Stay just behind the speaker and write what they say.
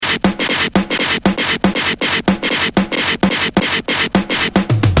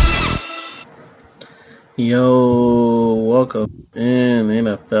Yo, welcome in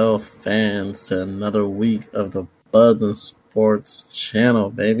NFL fans to another week of the Buzz and Sports channel,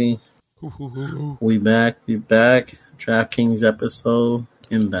 baby. We back. DraftKings episode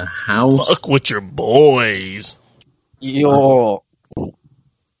in the house. Fuck with your boys. Yo.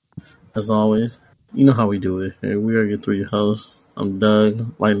 As always, you know how we do it. Here we are your three hosts. I'm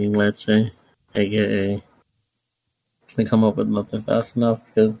Doug, Lightning Leche, aka can't come up with nothing fast enough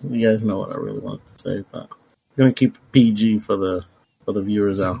because you guys know what I really want to say, but we're gonna keep it PG for the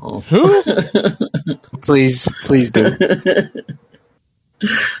viewers at home. Please do.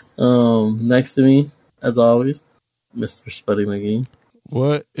 Next to me, as always, Mr. Spuddy McGee.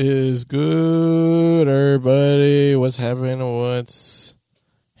 What is good, everybody? What's happening? What's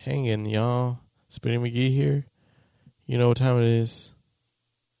hanging, y'all? Spuddy McGee here. You know what time it is.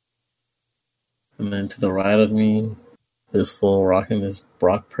 And then to the right of me, this fool rocking his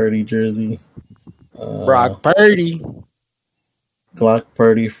Brock Purdy jersey. Brock Purdy. Glock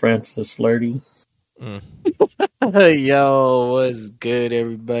Purdy, Francis Flirty. Yo, what's good,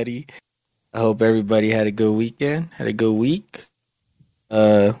 everybody? I hope everybody had a good weekend, had a good week.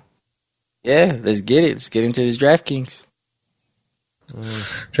 Yeah, let's get it. Let's get into this DraftKings.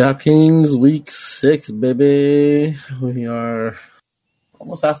 DraftKings week 6, baby. We are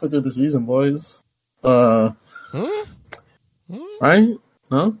almost halfway through the season, boys. Right?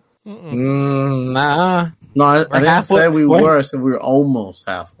 No? Nah. No, I didn't say we were. I said we were almost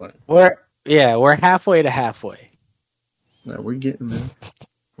halfway. We're halfway to halfway. Yeah, we're getting there.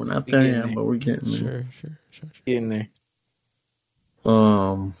 We're not there yet, but we're getting there. Sure. Getting there.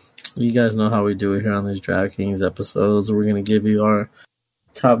 You guys know how we do it here on these DraftKings episodes. We're going to give you our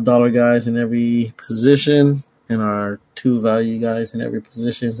top dollar guys in every position and our two value guys in every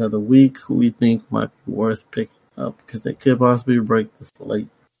position of the week who we think might be worth picking up because they could possibly break the slate.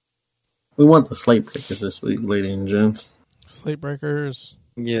 We want the slate breakers this week, ladies and gents. Slate breakers.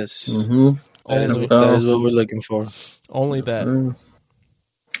 Yes. Mm-hmm. That is what we're looking for. Only that.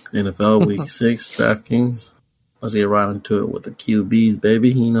 NFL week 6, DraftKings. Let's get right into it with the QBs, baby.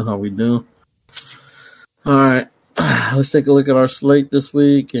 You know how we do. All right. Let's take a look at our slate this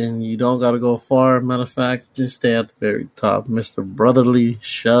week, and you don't got to go far. Matter of fact, just stay at the very top. Mr. Brotherly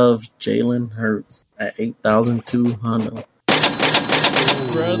Shove, Jalen Hurts at 8,200.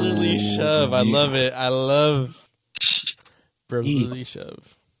 Brotherly shove. I love it. I love brotherly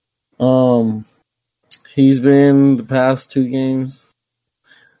shove. He's been the past 2 games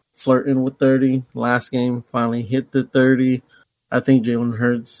flirting with 30. Last game finally hit the 30. I think Jalen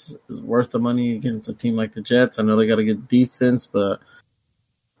Hurts is worth the money against a team like the Jets. I know they got a good defense, but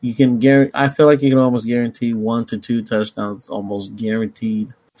you can guarantee. I feel like you can almost guarantee 1 to 2 touchdowns, almost guaranteed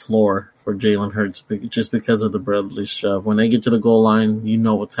floor for Jalen Hurts just because of the brotherly shove. When they get to the goal line, you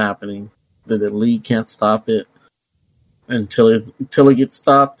know what's happening. The league can't stop it until it gets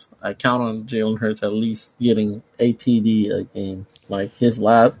stopped. I count on Jalen Hurts at least getting a TD a game. Like his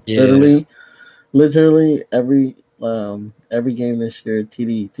last, literally every game this year,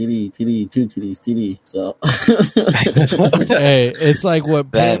 TD, 2 TDs, TD. So, hey, it's like what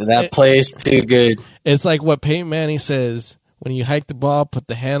that play is too good. It's like what Peyton Manning says: when you hike the ball, put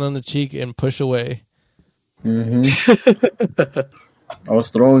the hand on the cheek and push away. Mm-hmm. I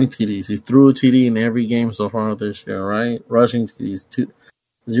was throwing TDs. He threw a TD in every game so far this year, right? Rushing TDs,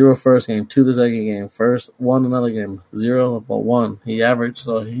 0 first game, 2 the second game, 1 another game, 0 but 1. He averaged,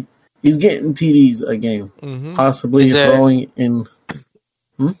 so he's getting TDs a game. Mm-hmm. Possibly throwing in.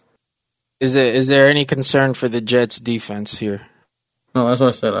 Is there any concern for the Jets defense here? No, that's what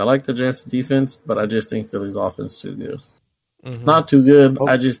I said. I like the Jets defense, but I just think Philly's offense too good. Mm-hmm. Not too good.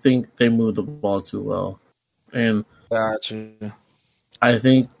 I just think they move the ball too well. And Gotcha. I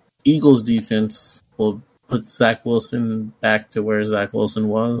think Eagles defense will put Zach Wilson back to where Zach Wilson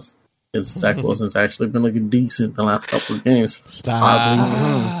was. Because Zach Wilson's actually been looking decent the last couple of games. Stop.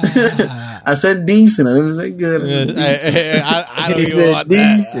 I said decent. I didn't say good. I don't even want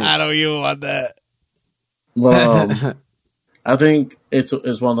that. I don't even want that. But I think it's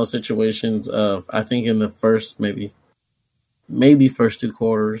one of those situations of, I think in the first maybe first 2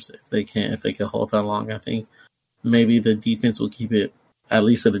 quarters, if they can hold that long, I think maybe the defense will keep it at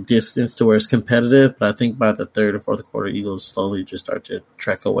least at a distance to where it's competitive. But I think by the 3rd or 4th quarter, Eagles slowly just start to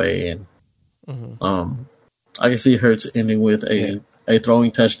trek away. And I can see Hurts ending with a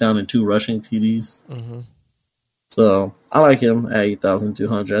throwing touchdown and 2 rushing TDs. Mm-hmm. So I like him at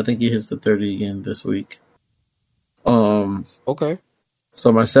 8,200. I think he hits the 30 again this week. Okay.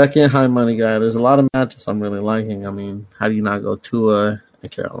 So my second high money guy, there's a lot of matchups I'm really liking. I mean, how do you not go Tua in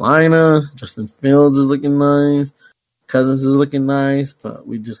Carolina? Justin Fields is looking nice. Cousins is looking nice, but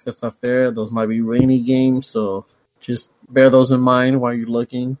we just got stuff there. Those might be rainy games, so just bear those in mind while you're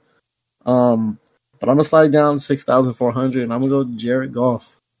looking. But I'm gonna slide down 6,400, and I'm gonna go Jared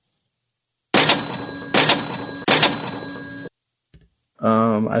Goff.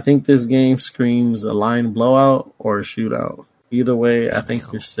 I think this game screams a line blowout or a shootout. Either way, I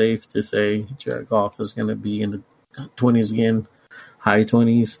think you're safe to say Jared Goff is going to be in the 20s again, high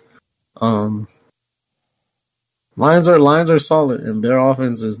 20s. Lions are solid, and their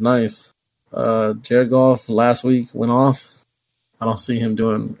offense is nice. Jared Goff last week went off. I don't see him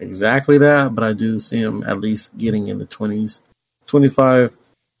doing exactly that, but I do see him at least getting in the 20s. 25.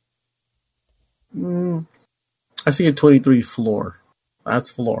 I see a 23 floor.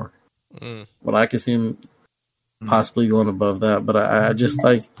 That's floor. But I can see him possibly going above that. But I just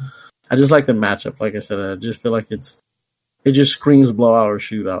like the matchup. Like I said, I just feel like it just screams blowout or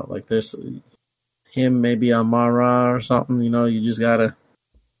shootout. Like there's him maybe on Mara or something. You know, you just gotta.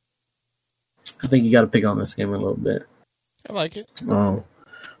 I think you gotta pick on this game a little bit. I like it.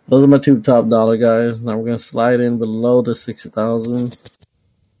 Those are my two top dollar guys. Now we're gonna slide in below the 6,000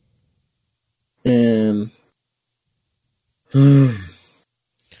 and.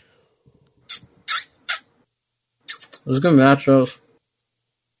 It was good matchups.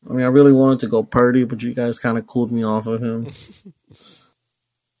 I mean, I really wanted to go Purdy, but you guys kind of cooled me off of him.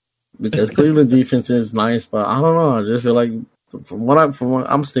 Because Cleveland defense is nice, but I don't know. I just feel like from what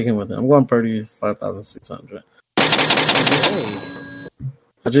I'm sticking with it. I'm going Purdy 5,600.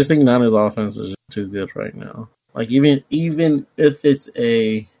 I just think Niners offense is just too good right now. Like even if it's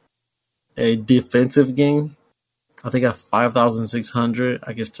a defensive game, I think at 5,600,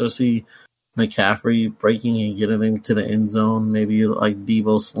 I can still see McCaffrey breaking and getting him to the end zone. Maybe like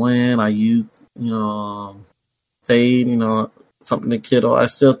Debo slant, Ayuk, fade, something to Kittle. I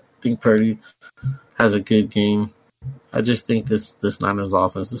still think Purdy has a good game. I just think this Niners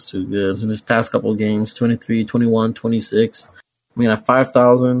offense is too good. In his past couple of games, 23, 21, 26. I mean, at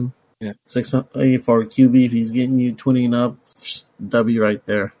 5,000, 600 for QB, if he's getting you 20 and up, W right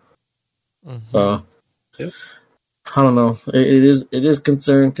there. So, I don't know. It is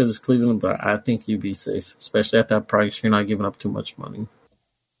concerned because it's Cleveland, but I think you'd be safe, especially at that price. You're not giving up too much money.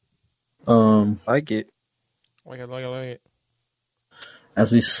 Like it. Like it.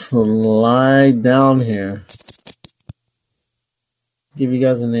 As we slide down here, give you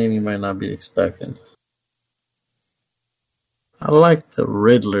guys a name you might not be expecting. I like the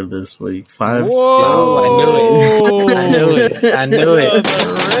Riddler this week. 5,000. Whoa! I knew it. The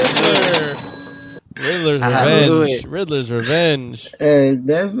Riddler. Riddler's revenge. Riddler's revenge. And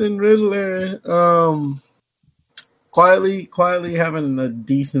Desmond Riddler, quietly having a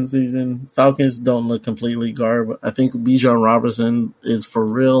decent season. Falcons don't look completely garbage. I think Bijan Robinson is for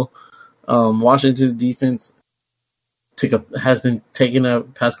real. Washington's defense has been taking a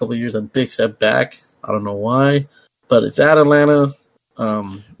past couple of years a big step back. I don't know why, but it's at Atlanta.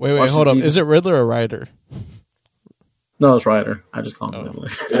 Wait, hold up. Is it Riddler or Ryder? No, it's Ryder. I just call him Riddler.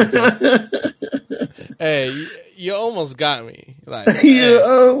 Hey, you almost got me. Like, you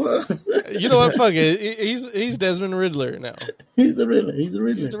know what? Fuck it. He's Desmond Riddler now. He's the Riddler.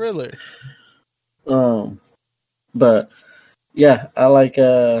 But yeah, I like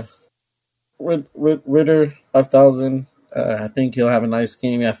Ritter 5,000. I think he'll have a nice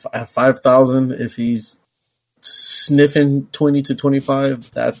game at 5,000. If he's sniffing 20 to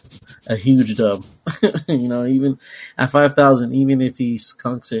 25, that's a huge dub. Even at 5,000, even if he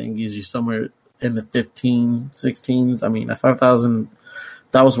skunks it and gives you somewhere in the 15, 16s, I mean, at 5,000,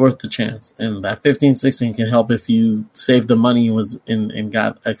 that was worth the chance. And that 15, 16 can help if you save the money and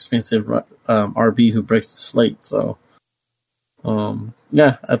got expensive RB who breaks the slate. So,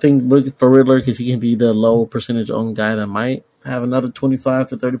 yeah, I think look for Riddler because he can be the low percentage owned guy that might have another 25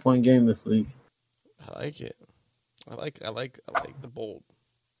 to 30 point game this week. I like it. I like the bold.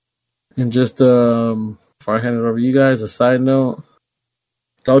 And just before I hand it over to you guys, a side note.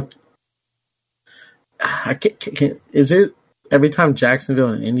 Is it every time Jacksonville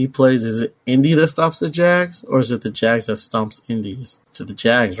and Indy plays, is it Indy that stops the Jags, or is it the Jags that stomps Indy? It's to the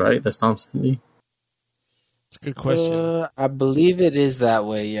Jags, right? That stomps Indy? It's a good question. I believe it is that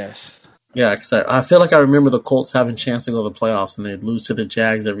way, yes. Yeah, because I feel like I remember the Colts having a chance to go to the playoffs, and they'd lose to the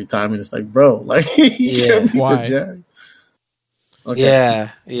Jags every time, and it's like, bro, like, you can't beat why? the Jags. Okay.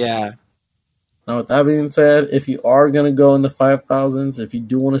 Yeah. Now, with that being said, if you are going to go in the 5,000s, if you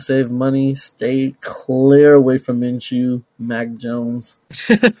do want to save money, stay clear away from Minshew, Mac Jones.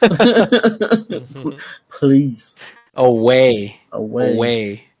 Please. Away.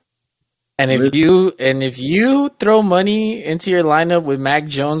 And if you throw money into your lineup with Mac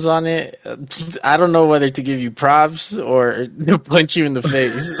Jones on it, I don't know whether to give you props or to punch you in the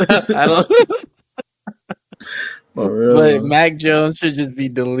face. I don't. For real, But though. Mac Jones should just be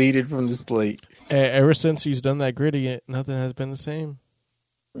deleted from the slate. Ever since he's done that gritty, nothing has been the same.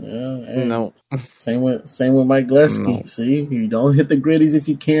 Yeah, hey. No, Same with Mike Gillespie. No. See, you don't hit the gritties if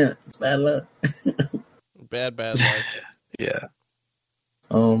you can't. It's bad luck. Bad luck. yeah.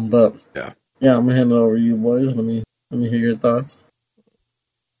 But yeah, I'm gonna hand it over to you boys. Let me hear your thoughts.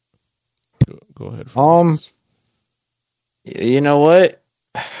 Go ahead. You know what?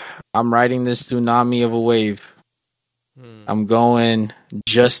 I'm riding this tsunami of a wave. I'm going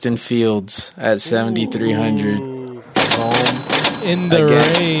Justin Fields at 7,300. In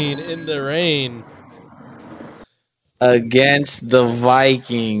the rain. Against the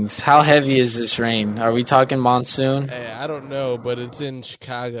Vikings. How heavy is this rain? Are we talking monsoon? Hey, I don't know, but it's in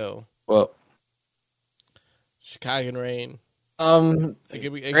Chicago. Well, Chicago rain.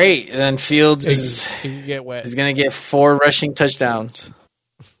 Great. And then Fields it can get wet. is going to get 4 rushing touchdowns.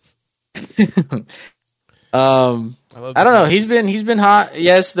 I don't know. He's been hot.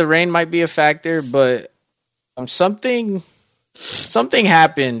 Yes, the rain might be a factor, but something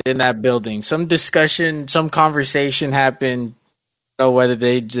happened in that building. Some discussion, some conversation happened. I don't know whether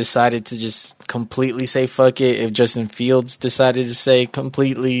they decided to just completely say fuck it. If Justin Fields decided to say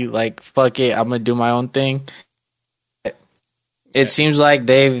completely like fuck it, I'm gonna do my own thing. It seems like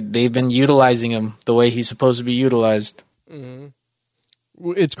they've been utilizing him the way he's supposed to be utilized. Mm-hmm.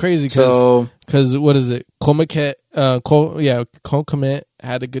 It's crazy because what is it? Cole Kmet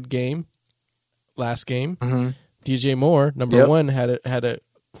had a good game last game. Mm-hmm. DJ Moore, number one, had a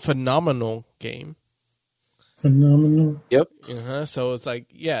phenomenal game. Phenomenal. Yep. So it's like,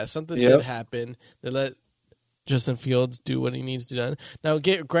 something did happen. They let Justin Fields do what he needs to do. Now,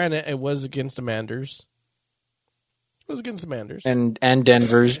 granted, it was against the Manders. And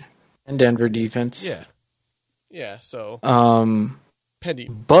Denver defense. Yeah. Yeah. So.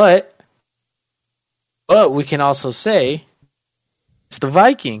 Pending. But we can also say it's the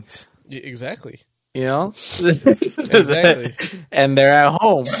Vikings. Yeah, exactly. You know, exactly. And they're at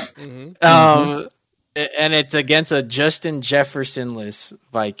home. Mm-hmm. And it's against a Justin Jefferson-less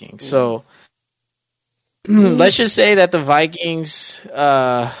Vikings. So let's just say that the Vikings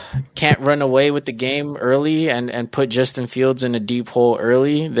can't run away with the game early and put Justin Fields in a deep hole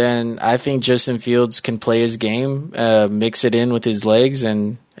early. Then I think Justin Fields can play his game, mix it in with his legs,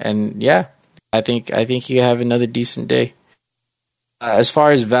 and yeah, I think he can have another decent day. As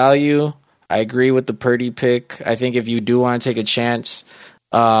far as value, I agree with the Purdy pick. I think if you do want to take a chance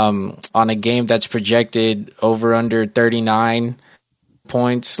on a game that's projected over under 39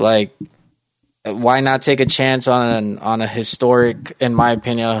 points, like, why not take a chance on a historic, in my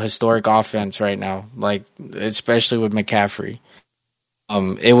opinion, a historic offense right now, like especially with McCaffrey.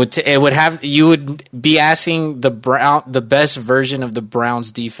 You would be asking the best version of the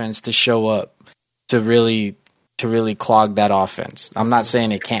Browns defense to show up to really clog that offense. I'm not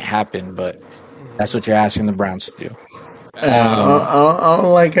saying it can't happen, but that's what you're asking the Browns to do. I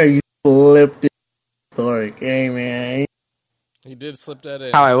don't like how you flipped it. Historic. Hey, man. He did slip that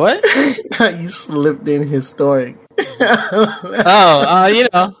in. How I what? You slipped in historic. You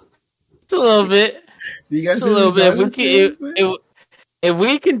know, it's a little bit. It's a little bit. If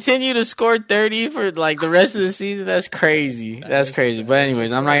we continue to score 30 for like the rest of the season, that's crazy. That's crazy. But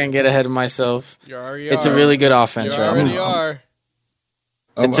anyways, I'm not gonna get ahead of myself. It's a really good offense, right? You already are.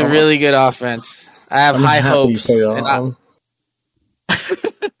 It's a really good offense. I have high hopes.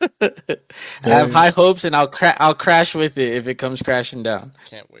 I have high hopes, and I'll crash with it if it comes crashing down.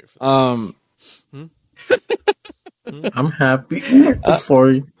 Can't wait for that. I'm happy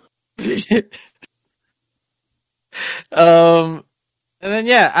for you. And then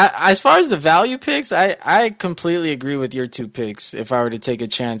as far as the value picks, I completely agree with your 2 picks. If I were to take a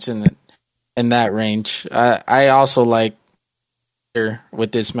chance in that range, I also like here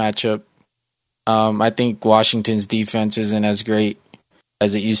with this matchup. I think Washington's defense isn't as great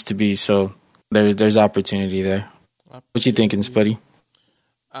as it used to be, so there's opportunity there. What you thinking, Spuddy?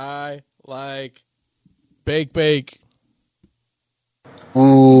 I like bake.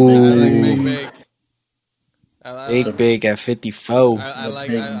 Ooh, I like bake. Bake at 54. I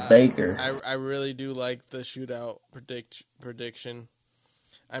like Baker. I really do like the shootout prediction.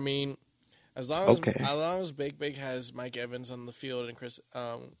 I mean, as long as Bake has Mike Evans on the field and Chris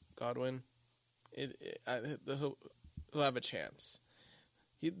Godwin, he'll have a chance.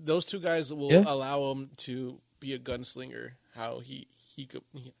 Those 2 guys will allow him to be a gunslinger. How he could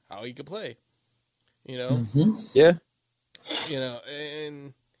play, you know. Mm-hmm. Yeah. You know,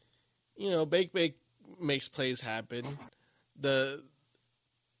 and Bake makes plays happen.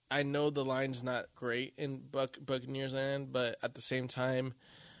 I know the line's not great in Buccaneers end, but at the same time,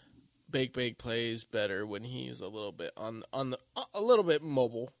 Bake plays better when he's a little bit a little bit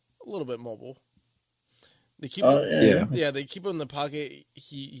mobile. They keep they keep him in the pocket.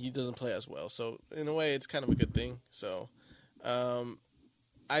 He doesn't play as well, so in a way, it's kind of a good thing. So,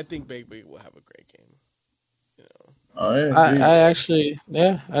 I think Bake will have a great game. I actually,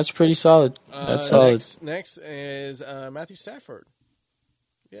 that's pretty solid. That's solid. Next is Matthew Stafford.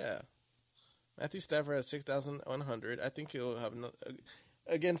 Yeah, Matthew Stafford has 6,100. I think he'll have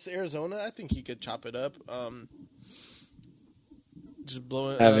against Arizona. I think he could chop it up. Just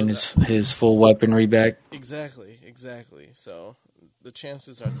blowing having his full weaponry back. Exactly. So the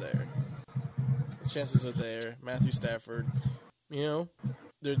chances are there. Matthew Stafford, they're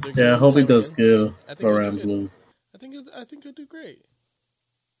I hope he does good for Rams lose. I think he'll do great.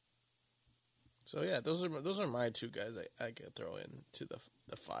 So yeah, those are my two guys I could throw into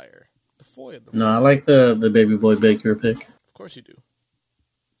the fire. The foil. No, I like the baby boy Baker pick. Of course you do.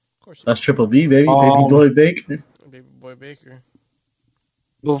 That's Triple B, baby. Baby boy Baker. Baby boy Baker.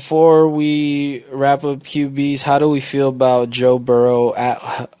 Before we wrap up QBs, how do we feel about Joe Burrow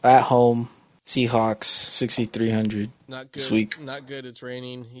at home? Seahawks 6,300 this week. Not good. It's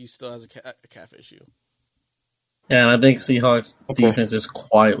raining. He still has a calf issue. Yeah, and I think Seahawks defense is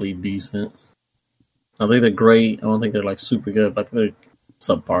quietly decent. I think they're great. I don't think they're like super good, but they're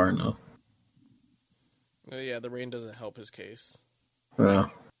subpar enough. Yeah, the rain doesn't help his case. Yeah.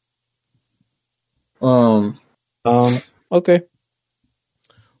 Okay.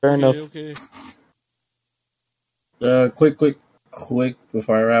 Fair enough. Okay. Quick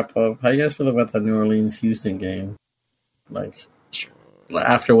before I wrap up. How you guys feel about the New Orleans-Houston game? Like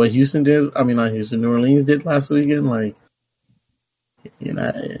after what Houston did, New Orleans did last weekend,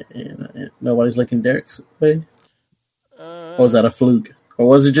 nobody's looking Derek's way? Or was that a fluke? Or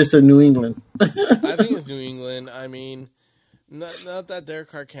was it just a New England? I think it's New England. Not that Derek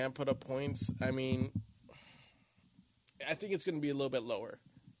Carr can't put up points. I think it's going to be a little bit lower.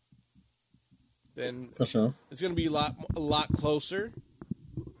 For sure. It's going to be a lot closer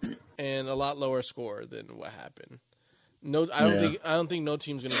and a lot lower score than what happened. No, I don't think no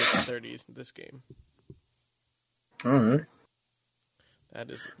team's going to get to 30 this game. All right. That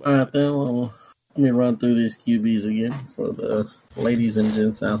is. All right, then. Well, let me run through these QBs again for the ladies and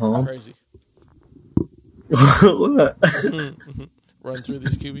gents at home. Crazy. What? Run through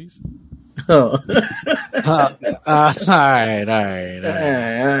these QBs. Oh. All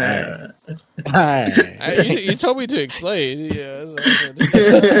right. You told me to explain. Yeah.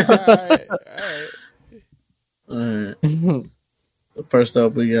 All right. First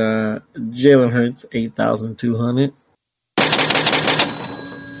up, we got Jalen Hurts, 8,200.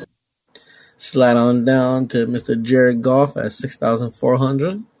 Slide on down to Mr. Jared Goff at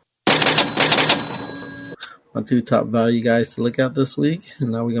 6,400. My two top value guys to look at this week.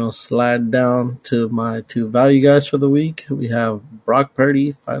 And now we're going to slide down to my two value guys for the week. We have Brock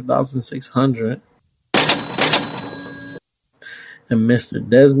Purdy, 5,600. And Mr.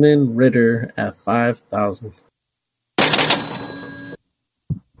 Desmond Ridder at 5,000.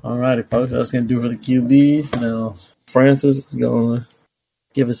 Alrighty, folks. That's going to do for the QB. Now, Francis is going to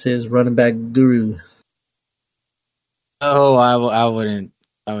give us his running back guru. Oh, I wouldn't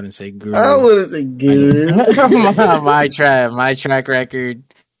say guru. I wouldn't say guru. my track record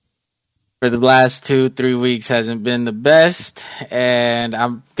for the last 2-3 weeks hasn't been the best, and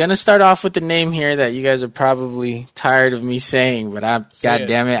I'm gonna start off with the name here that you guys are probably tired of me saying, but God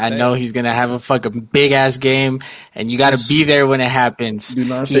damn it, I know he's gonna have a fucking big ass game, and you got to be there when it happens. He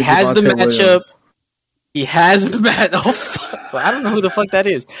has the matchup. He has the Oh fuck! I don't know who the fuck that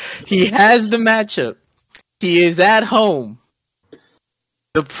is. He has the matchup. He is at home.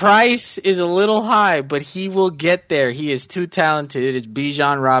 The price is a little high, but he will get there. He is too talented. It's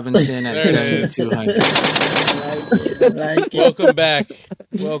Bijan Robinson at 7,200. Welcome back,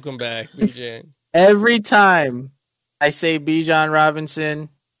 BJ. Every time I say Bijan Robinson,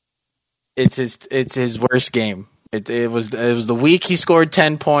 it's his worst game. It was the week he scored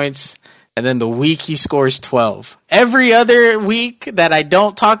 10 points, and then the week he scores 12. Every other week that I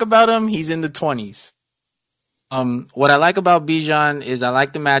don't talk about him, he's in the 20s. What I like about Bijan is I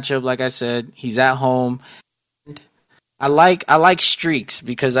like the matchup. Like I said, he's at home. I like streaks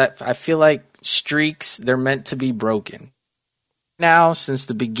because I feel like streaks, they're meant to be broken. Now, since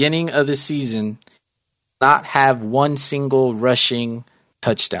the beginning of the season, not have one single rushing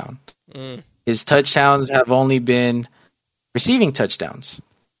touchdown. His touchdowns have only been receiving touchdowns.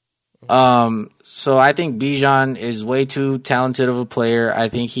 So I think Bijan is way too talented of a player. I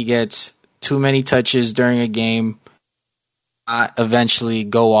think he gets too many touches during a game, eventually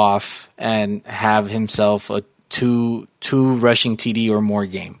go off and have himself a two rushing TD or more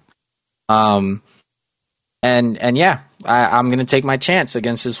game. And yeah, I'm going to take my chance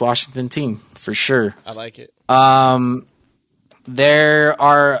against this Washington team for sure. I like it. There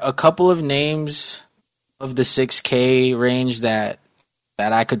are a couple of names of the 6K range that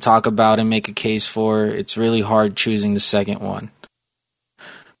I could talk about and make a case for. It's really hard choosing the second one.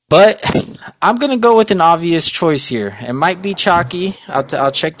 But I'm going to go with an obvious choice here. It might be chalky.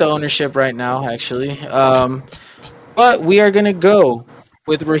 I'll check the ownership right now, actually. But we are going to go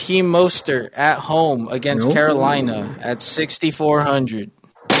with Raheem Mostert at home against Carolina at 6,400.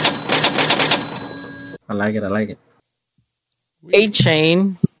 I like it.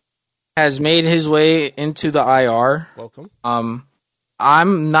 A-Chain has made his way into the IR. Welcome.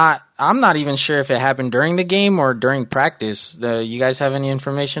 I'm not even sure if it happened during the game or during practice. You guys have any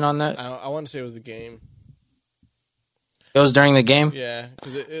information on that? I want to say it was the game. It was during the game? Yeah,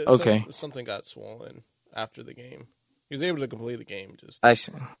 because something got swollen after the game. He was able to complete the game. I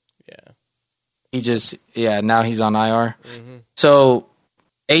see. Yeah. Now he's on IR. Mm-hmm. So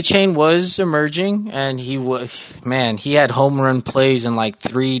A-Chain was emerging, and he had home run plays in like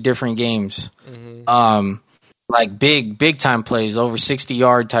 3 different games. Mm-hmm. Like big time plays, over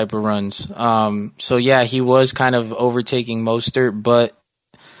 60-yard type of runs. So yeah, he was kind of overtaking Mostert, but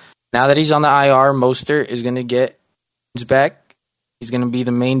now that he's on the IR, Mostert is going to get his back. He's going to be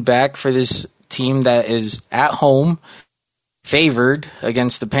the main back for this team that is at home, favored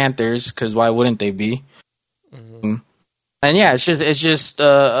against the Panthers, because why wouldn't they be? Mm-hmm. And yeah, it's just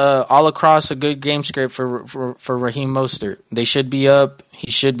all across a good game script for Raheem Mostert. They should be up.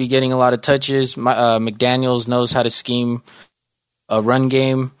 He should be getting a lot of touches. McDaniels knows how to scheme a run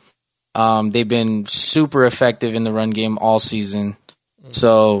game. They've been super effective in the run game all season. Mm-hmm.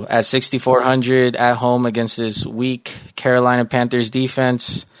 So at 6,400 at home against this weak Carolina Panthers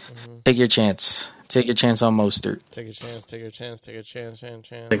defense, take your chance. Take your chance on Mostert. Take a chance. Take a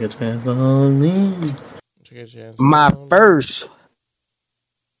chance on me. My first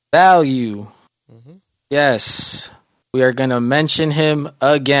value. Mm-hmm. Yes. We are going to mention him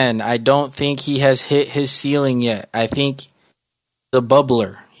again. I don't think he has hit his ceiling yet. I think the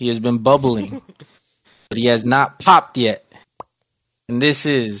bubbler. He has been bubbling, but he has not popped yet. And this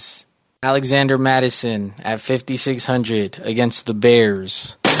is Alexander Mattison at 5,600 against the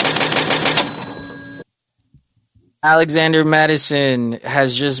Bears. Alexander Mattison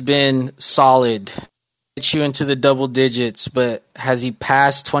has just been solid. Gets you into the double digits, but has he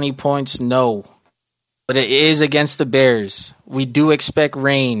passed 20 points? No. But it is against the Bears. We do expect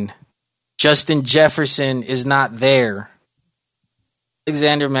rain. Justin Jefferson is not there.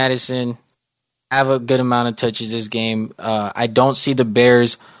 Alexander Mattison have a good amount of touches this game. I don't see the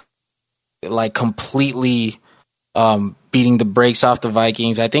Bears like completely beating the brakes off the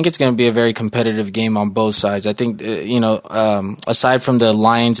Vikings. I think it's going to be a very competitive game on both sides. I think, aside from the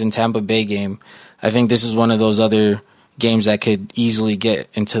Lions and Tampa Bay game, I think this is one of those other games that could easily get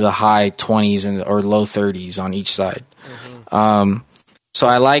into the high 20s or low 30s on each side. Mm-hmm. So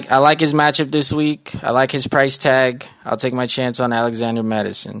I like his matchup this week. I like his price tag. I'll take my chance on Alexander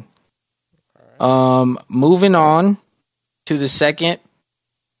Mattison. Right. Moving on to the second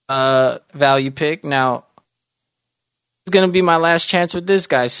value pick. Now, it's going to be my last chance with this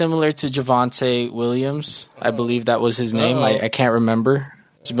guy, similar to Javonte Williams. I believe that was his name. I can't remember.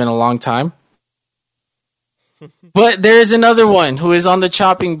 It's been a long time. But there is another one who is on the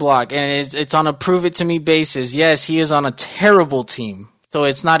chopping block, and it's on a prove-it-to-me basis. Yes, he is on a terrible team, so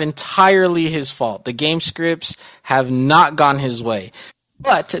it's not entirely his fault. The game scripts have not gone his way,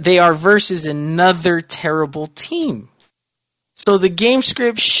 but they are versus another terrible team. So the game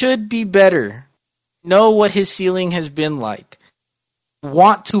script should be better. Know what his ceiling has been like.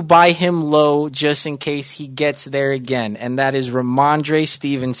 Want to buy him low just in case he gets there again, and that is Ramondre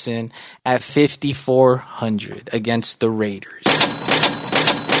Stevenson at 5,400 against the Raiders.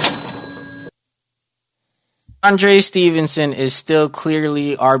 Ramondre Stevenson is still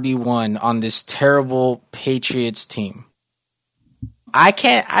clearly RB1 on this terrible Patriots team. I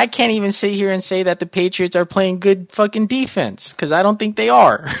can't even sit here and say that the Patriots are playing good fucking defense, because I don't think they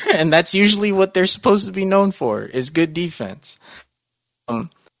are. And that's usually what they're supposed to be known for, is good defense.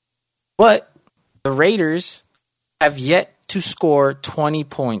 But the Raiders have yet to score 20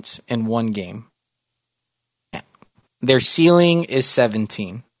 points in one game. Their ceiling is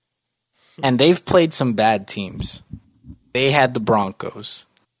 17. And they've played some bad teams. They had the Broncos.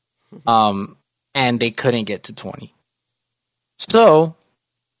 And they couldn't get to 20. So,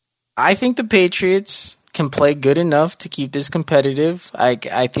 I think the Patriots can play good enough to keep this competitive. I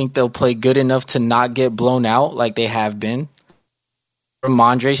think they'll play good enough to not get blown out like they have been.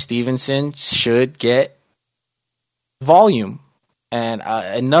 Ramondre Stevenson should get volume, and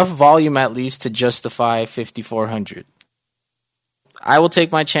enough volume at least to justify 5,400. I will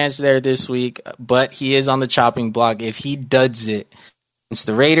take my chance there this week, but he is on the chopping block. If he duds it against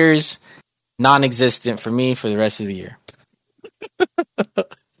the Raiders, non-existent for me for the rest of the year.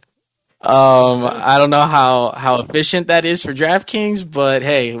 I don't know how efficient that is for DraftKings, but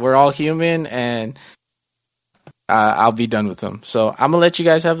hey, we're all human, and I'll be done with them. So I'm gonna let you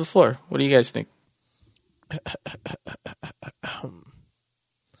guys have the floor. What do you guys think?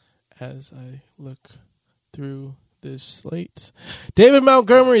 As I look through this slate, David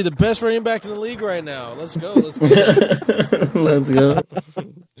Montgomery, the best running back in the league right now. Let's go. Let's go.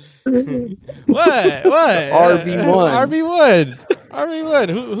 What? RB1.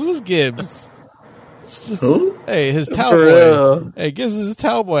 Who's Gibbs? It's just, who? Hey, his towel boy. Hey, Gibbs is his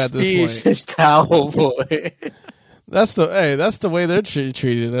towel boy at this point. His towel boy. That's the way they're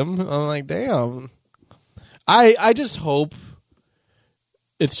treating him. I'm like, damn. I just hope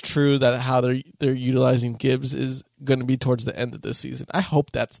it's true that how they're utilizing Gibbs is going to be towards the end of this season. I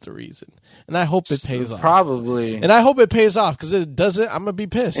hope that's the reason, and I hope it pays off. Probably, and I hope it pays off, because it doesn't. I'm gonna be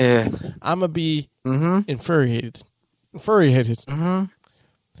pissed. Yeah. I'm gonna be infuriated. Mm-hmm.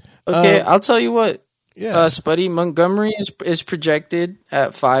 Okay, I'll tell you what. Yeah, Spuddy Montgomery is projected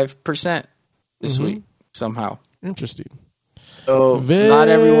at 5% this week somehow. Interesting. So not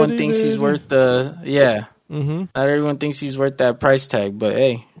everyone thinks he's worth the Not everyone thinks he's worth that price tag, but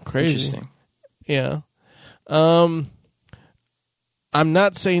hey, crazy. Interesting. Yeah. I'm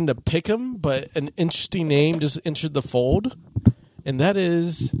not saying to pick him, but an interesting name just entered the fold, and that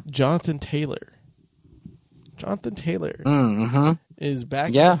is Jonathan Taylor. Jonathan Taylor is back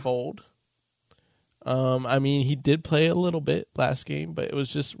in the fold. I mean, he did play a little bit last game, but it was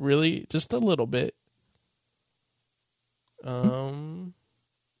just a little bit.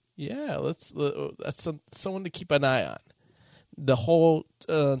 Yeah, that's someone to keep an eye on. The whole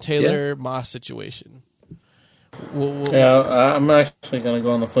Taylor Moss situation. I'm actually gonna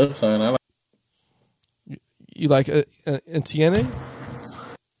go on the flip side. You like Etienne?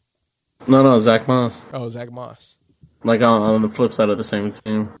 No, Zach Moss. Oh, Zach Moss. Like on the flip side of the same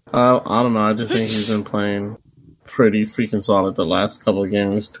team. I don't know. I just think he's been playing pretty freaking solid the last couple of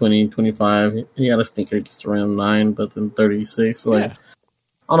games. 20, 25. He had a stinker just around 9, but then 36. I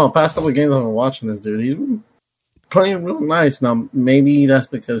don't know. Past couple of games I've been watching this dude. He's been playing real nice. Now, maybe that's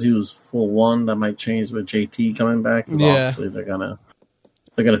because he was full one. That might change with JT coming back. Obviously they're gonna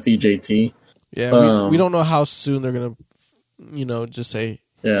feed JT. Yeah, we don't know how soon they're gonna, just say,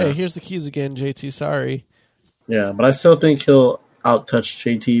 hey, here's the keys again, JT. Sorry. Yeah, but I still think he'll out-touch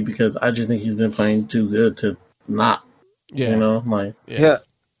JT because I just think he's been playing too good to not.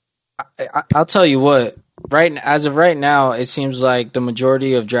 I'll tell you what. As of right now, it seems like the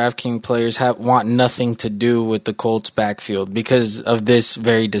majority of DraftKings players want nothing to do with the Colts backfield because of this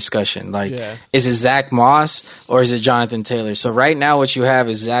very discussion. Is it Zach Moss or is it Jonathan Taylor? So right now, what you have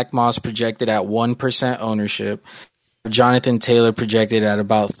is Zach Moss projected at 1% ownership, Jonathan Taylor projected at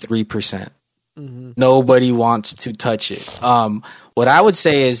about 3%. Nobody wants to touch it. What I would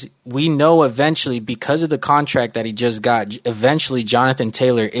say is we know eventually, because of the contract that he just got, eventually Jonathan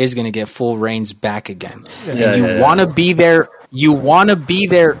Taylor is going to get full reins back again. You want to be there. You want to be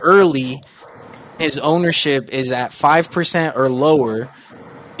there early. His ownership is at 5% or lower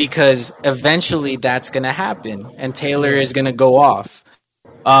because eventually that's going to happen and Taylor is going to go off.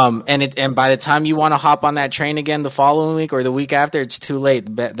 And by the time you want to hop on that train again the following week or the week after, it's too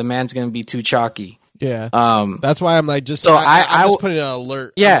late. The man's going to be too chalky. Yeah. That's why I'm like, I'm just putting an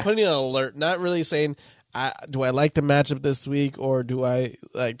alert. Yeah. I'm putting an alert, not really saying, do I like the matchup this week or do I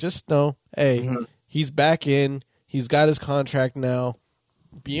just know, hey, he's back in. He's got his contract now.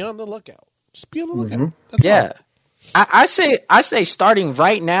 Be on the lookout. Just be on the lookout. That's all. I say starting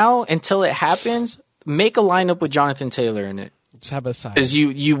right now until it happens, make a lineup with Jonathan Taylor in it. Just have a side. Because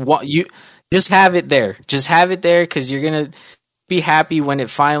you just have it there. Just have it there because you're gonna be happy when it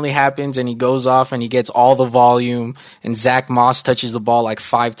finally happens and he goes off and he gets all the volume and Zach Moss touches the ball like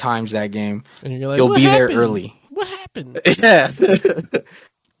 5 times that game. And you're like, you'll be there early. What happened? Yeah.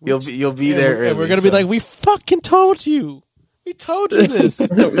 You'll be there early. And we're gonna be like, we fucking told you. We told you this.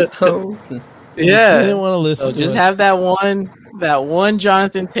 We told you. Yeah. You didn't want to listen. So just have that one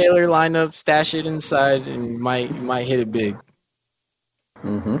Jonathan Taylor lineup, stash it inside, and you might hit it big.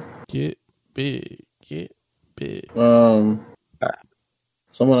 Get big.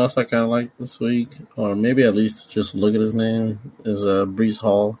 Someone else I kind of like this week, or maybe at least just look at his name, is Breece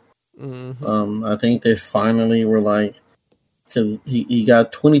Hall. Mm-hmm. I think they finally were like, because he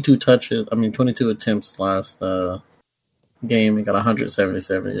got 22 touches. 22 attempts last game and got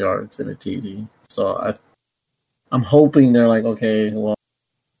 177 yards in a TD. So I'm hoping they're like, okay, well,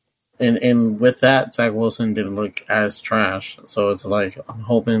 and with that, Zach Wilson didn't look as trash. So it's like, I'm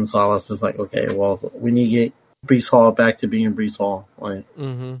hoping Salas is like, okay, well, we need to get Breece Hall back to being Breece Hall. Like,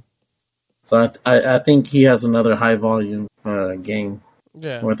 So I think he has another high volume game.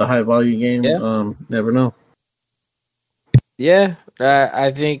 Yeah. With a high volume game, never know. Yeah,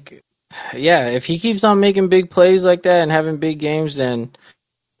 I think, if he keeps on making big plays like that and having big games, then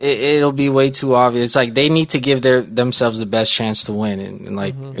it'll be way too obvious. Like, they need to give themselves the best chance to win, and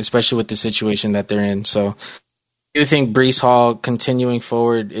like, especially with the situation that they're in. So, I do think Breece Hall continuing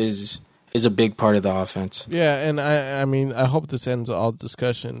forward is a big part of the offense. Yeah, and I hope this ends all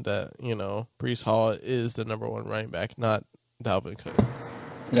discussion that, Breece Hall is the number one running back, not Dalvin Cook.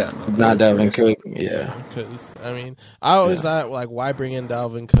 Yeah, not Dalvin Cook. Yeah, because I always thought, like, why bring in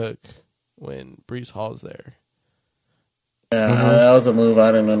Dalvin Cook when Breece Hall's there? Yeah, that was a move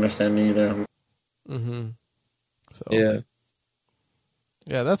I didn't understand either. So yeah,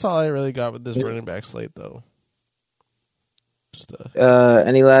 that's all I really got with this running back slate, though. Just,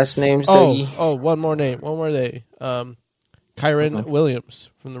 any last names? One more name. Kyren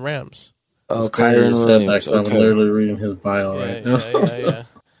Williams from the Rams. Oh, Kyren Williams. I'm literally reading his bio right now.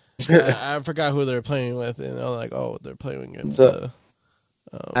 Yeah. I forgot who they're playing with, and they're like, they're playing against at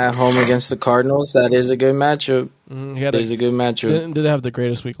home against the Cardinals. That is a good matchup. It is a good matchup. Didn't have the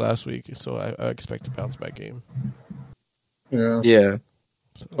greatest week last week, so I expect a bounce back game. Yeah.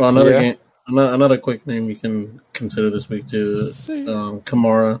 Well, another game. Another quick name you can consider this week too.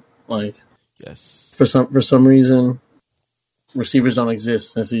 Kamara. Like, yes, for some reason, receivers don't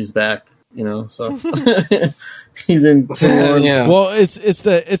exist since he's back. So he's been. Well, it's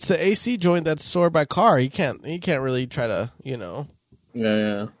the AC joint that's sore by Carr. He can't really try to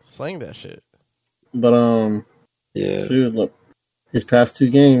slang that shit. But dude, look, his past 2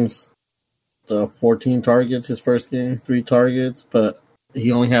 games, 14 targets his first game, 3 targets, but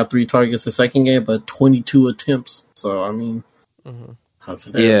he only had 3 targets the second game, but 22 attempts. So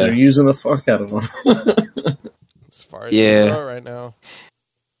they're using the fuck out of him. As far as they throw right now.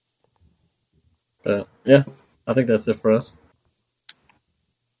 But I think that's it for us.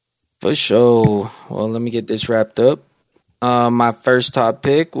 For sure. Well, let me get this wrapped up. My first top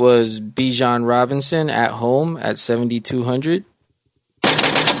pick was Bijan Robinson at home at 7,200.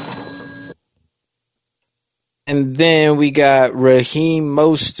 And then we got Raheem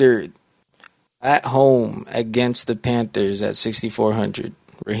Mostert at home against the Panthers at 6,400.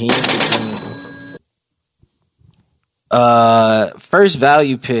 Raheem. First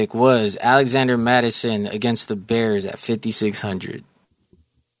value pick was Alexander Madison against the Bears at 5,600.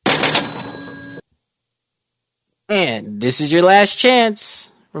 And this is your last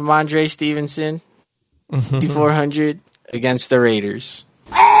chance, Ramondre Stevenson, 5,400 against the Raiders.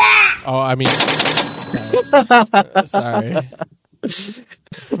 Sorry.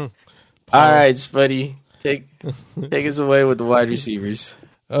 All right, Spuddy, take us away with the wide receivers.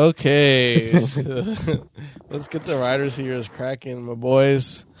 Okay, let's get the wide receivers cracking, my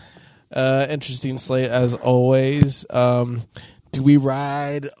boys. Interesting slate as always. Do we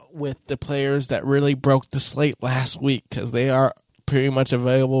ride with the players that really broke the slate last week because they are pretty much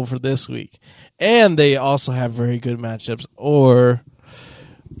available for this week, and they also have very good matchups, or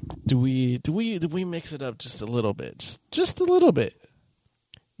do we mix it up just a little bit, just a little bit?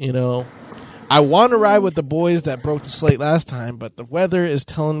 I want to ride with the boys that broke the slate last time, but the weather is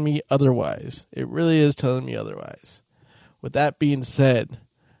telling me otherwise. It really is telling me otherwise. With that being said,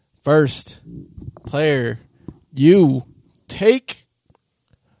 first player you take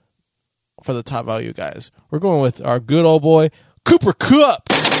for the top value guys, we're going with our good old boy Cooper Kupp,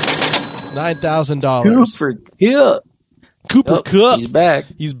 $9,000. Cooper Kupp, He's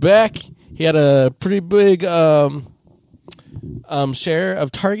back. He had a pretty big share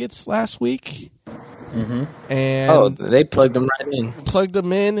of targets last week. And they plugged them right in.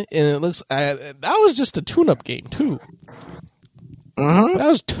 And it looks that was just a tune-up game too. That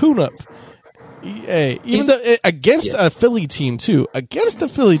was tune-up. Hey, even though against a Philly team too,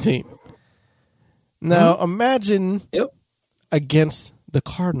 Now imagine against the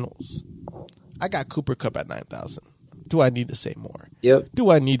Cardinals. I got Cooper Kupp at 9,000. Do I need to say more? Yep.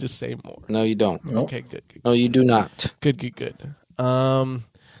 Do I need to say more? No, you don't. Okay, good. No, you do not. Good.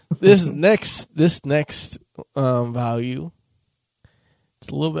 This next value, it's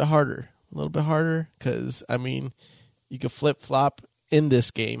a little bit harder because you can flip flop in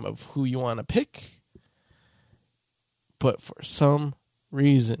this game of who you want to pick, but for some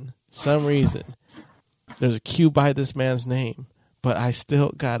reason there's a Q by this man's name, but I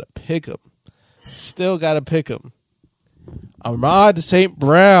still gotta pick him. Ahmad St.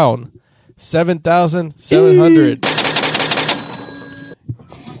 Brown, 7,700.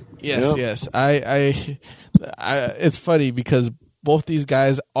 Yes. I it's funny because both these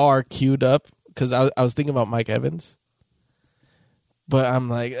guys are queued up because I was thinking about Mike Evans, but I'm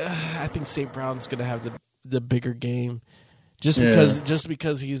like, I think St. Brown's gonna have the bigger game, just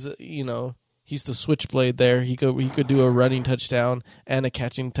because he's he's the switchblade there. He could do a running touchdown and a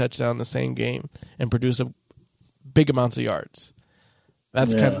catching touchdown in the same game and produce a big amounts of yards.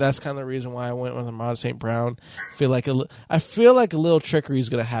 That's kind of the reason why I went with Ahmad St. Brown. I feel like a little trickery is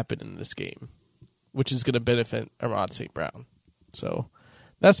going to happen in this game, which is going to benefit Ahmad St. Brown. So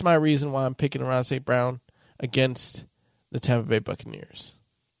that's my reason why I'm picking Ahmad St. Brown against the Tampa Bay Buccaneers.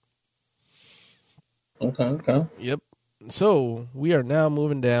 Okay. Yep. So we are now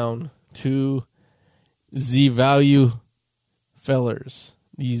moving down to the value fellers.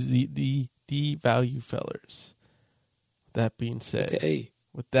 The value fellers. With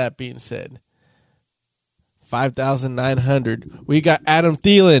that being said, 5,900. We got Adam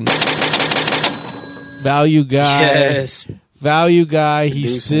Thielen, value guy. Yes, value guy. He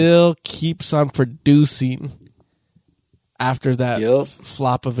still keeps on producing after that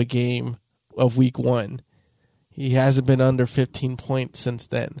flop of a game of week 1. He hasn't been under 15 points since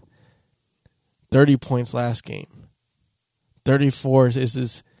then. 30 points last game. 34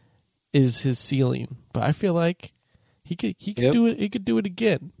 is his ceiling, but I feel like he could do it. He could do it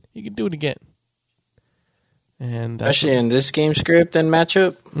again. And especially in this game script and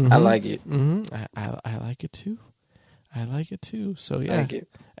matchup, I like it. Mm-hmm. I like it too. So yeah,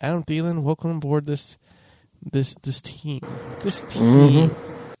 Adam Thielen, welcome aboard this team.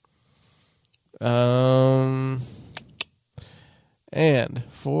 And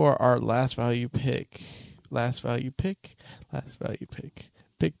for our last value pick.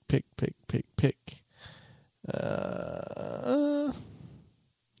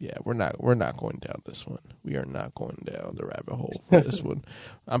 Yeah, we're not going down this one. We are not going down the rabbit hole for this one.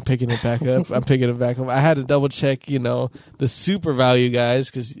 I'm picking it back up. I had to double check, the super value guys,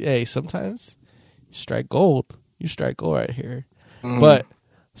 because hey, sometimes you strike gold. You strike gold right here. But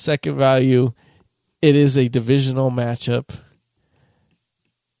second value, it is a divisional matchup.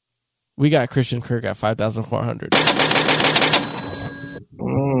 We got Christian Kirk at 5,400.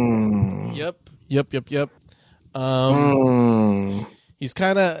 Yep. He's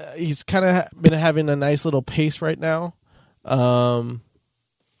kind of been having a nice little pace right now. That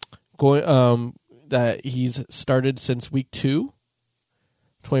he's started since week 2.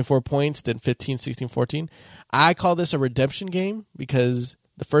 24 points, then 15, 16, 14. I call this a redemption game because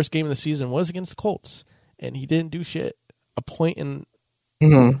the first game of the season was against the Colts, and he didn't do shit. 1 point and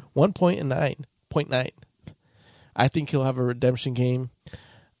 9.9. I think he'll have a redemption game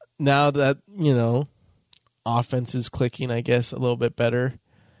now that offense is clicking, I guess, a little bit better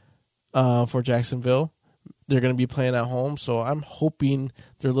for Jacksonville. They're going to be playing at home, so I'm hoping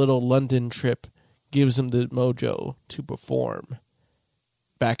their little London trip gives them the mojo to perform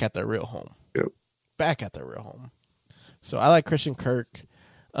back at their real home. So I like Christian Kirk.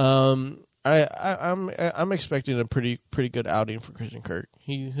 I'm expecting a pretty good outing for Christian Kirk.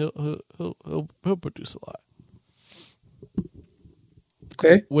 He'll produce a lot.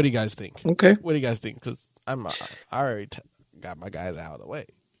 Okay. What do you guys think? Okay. What do you guys think? Because I already got my guys out of the way.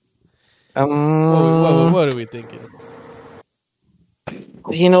 What are we thinking?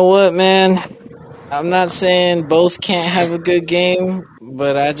 You know what, man? I'm not saying both can't have a good game,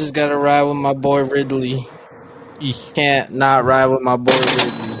 but I just got to ride with my boy Ridley. Can't not ride with my boy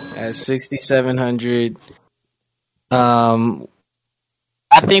Ridley at 6,700.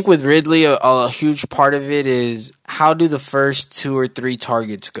 I think with Ridley, a huge part of it is how do the first 2 or 3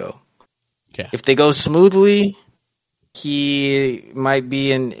 targets go? Yeah. If they go smoothly, he might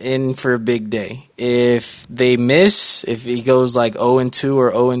be in for a big day. If they miss, if he goes like 0-2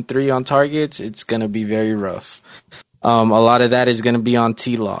 or 0-3 on targets, it's going to be very rough. A lot of that is going to be on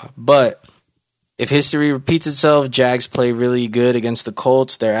T-Law. But if history repeats itself, Jags play really good against the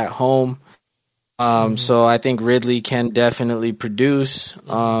Colts. They're at home. So I think Ridley can definitely produce.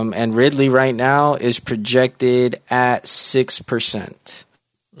 And Ridley right now is projected at 6%.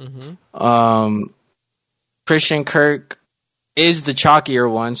 Christian Kirk is the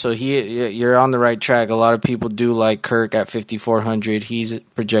chalkier one, so you're on the right track. A lot of people do like Kirk at 5,400. He's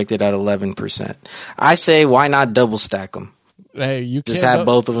projected at 11%. I say, why not double stack him? Hey, you just have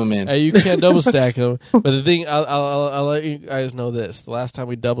both of them in. Hey, you can't double stack them. But the thing, I'll let you guys know this: the last time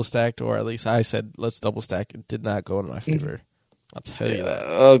we double stacked, or at least I said let's double stack, it did not go in my favor. I'll tell you that.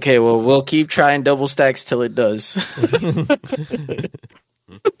 Okay, well, we'll keep trying double stacks till it does.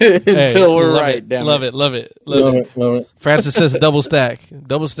 Until we're right. Love it. Francis says double stack.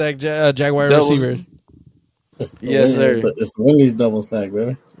 Double stack Jaguar receiver. Yes, sir. It's Wendy's double stack,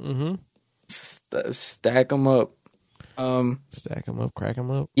 baby. Mm-hmm. Stack them up. Stack them up, crack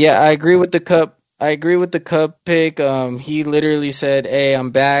them up. Yeah, I agree with the Cup. Pick. He literally said, "Hey, I'm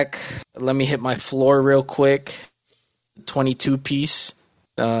back. Let me hit my floor real quick. 22 piece,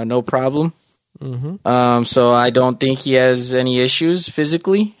 no problem." Mm-hmm. So I don't think he has any issues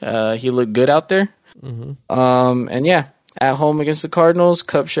physically. He looked good out there. Mm-hmm. And yeah, at home against the Cardinals,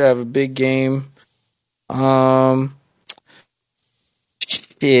 Cup should have a big game.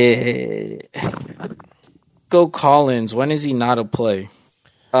 Shit. Go Collins. When is he not a play?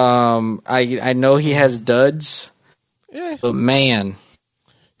 I know he has duds, but man,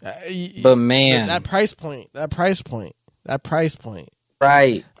 that price point.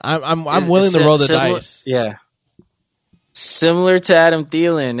 Right. I'm willing to roll the dice. Yeah. Similar to Adam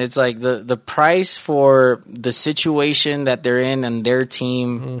Thielen, it's like the price for the situation that they're in and their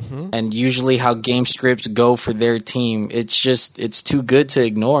team, and usually how game scripts go for their team. It's too good to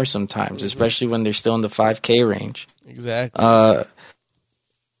ignore sometimes, especially when they're still in the 5K range. Exactly.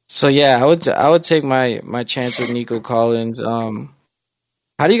 So yeah, I would take my chance with Nico Collins.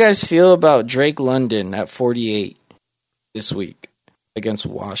 How do you guys feel about Drake London at 48 this week against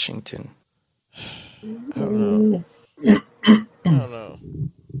Washington? I don't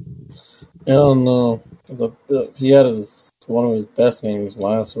know. He had one of his best games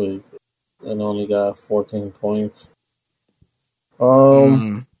last week and only got 14 points.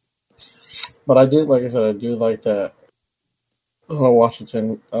 But I do like that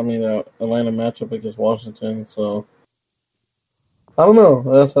Atlanta matchup against Washington. So I don't know.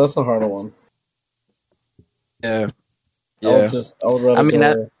 That's a harder one. Yeah. I would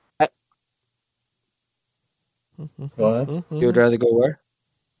rather. Go ahead. You would rather go where?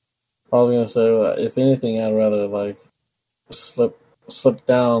 I was gonna say, if anything, I'd rather like slip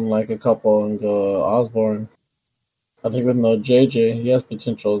down like a couple and go Osborne. I think with no JJ, he has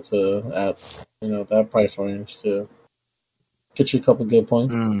potential to at that price range to get you a couple good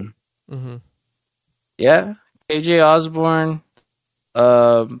points. Mm-hmm. Yeah, KJ Osborne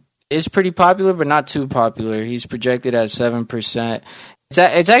is pretty popular, but not too popular. He's projected at 7%.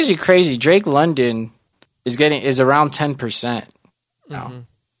 It's actually crazy. Drake London is around 10% now. Mm-hmm.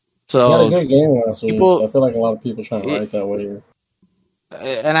 So he had a good game last week. So I feel like a lot of people trying to write that way.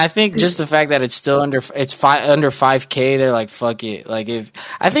 And I think just the fact that it's still under 5K, they're like, fuck it. Like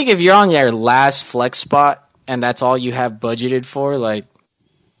if you're on your last flex spot and that's all you have budgeted for, like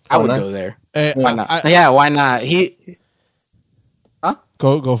I would go there. Why not? Why not?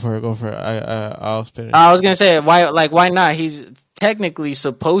 Go for it. I'll finish. I was gonna say why not? He's technically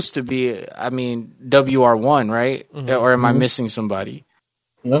supposed to be. I mean, WR1, right? Mm-hmm. Or am I missing somebody?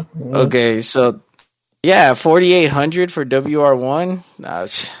 No. Okay, so 4,800 for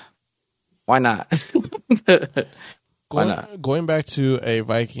WR1. Why not? Why not? Going back to a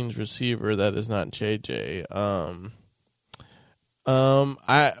Vikings receiver that is not JJ.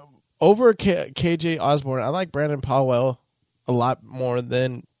 I over KJ Osborne. I like Brandon Powell a lot more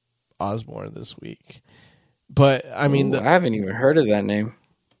than Osborne this week. But I mean, I haven't even heard of that name.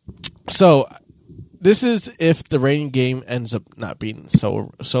 So this is if the rain game ends up not being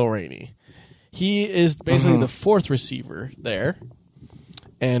so rainy. He is basically the fourth receiver there.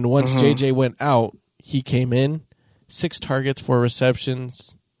 And once JJ went out, he came in, 6 targets, 4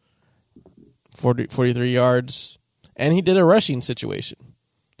 receptions, 43 yards, and he did a rushing situation.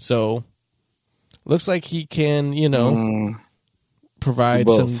 So looks like he can, provide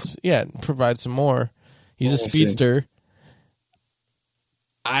some more. He's a speedster.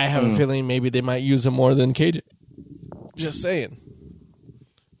 I have a feeling maybe they might use him more than KJ. Just saying.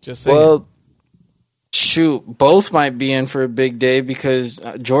 Well, shoot, both might be in for a big day because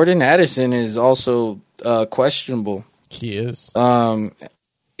Jordan Addison is also questionable. He is.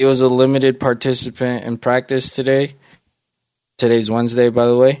 He was a limited participant in practice today. Today's Wednesday, by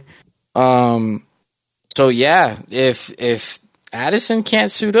the way. So yeah, if Addison can't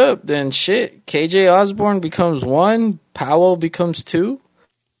suit up, then shit. KJ Osborne becomes 1, Powell becomes 2,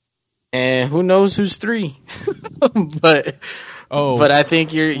 and who knows who's 3. But I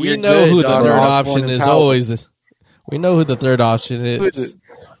think you're we know good, who the third Osborne option is. Always this. We know who the third option is.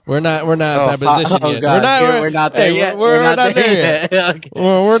 We're not that position yet. God, we're not there yet. We're not there yet. Okay.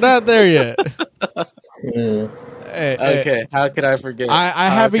 We're not there yet. Okay, how could I forget? I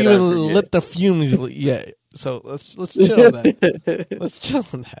haven't even lit the fumes yet. So let's chill on that. Let's chill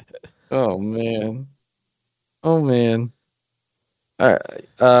on that. Oh man. All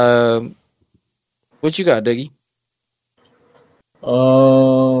right. What you got, Dougie?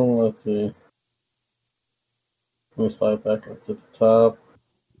 Let's see. Let me slide back up to the top.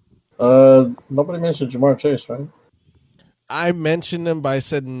 Nobody mentioned Jamar Chase, right? I mentioned him, but I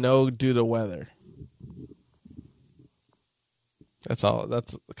said no due to weather. That's all.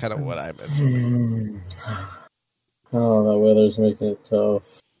 That's kind of what I mentioned. Oh, that weather's making it tough.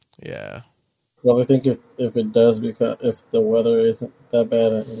 Yeah. Well, I think if it does, because if the weather isn't that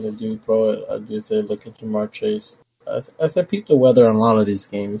bad and they do throw it, I do say look at Jamar Chase. I said peep the weather on a lot of these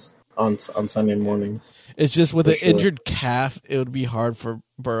games on Sunday morning. It's just with an injured calf, it would be hard for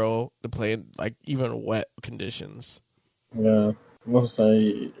Burrow to play in like even wet conditions. Yeah, most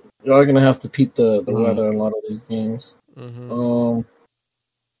say you are gonna have to peep the weather in a lot of these games. Mm-hmm.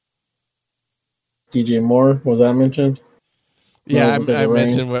 DJ Moore, was that mentioned? Yeah, no, I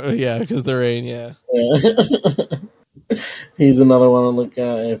mentioned because the rain. Yeah. He's another one to look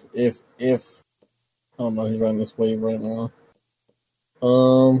at if I don't know, he's running this wave right now.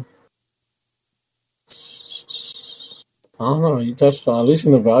 I don't know. You touched on, at least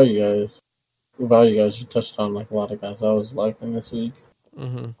in the value guys. The value guys, you touched on like a lot of guys I was liking this week.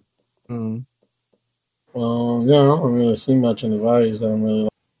 Mm-hmm. Yeah, I don't really see much in the values that I'm really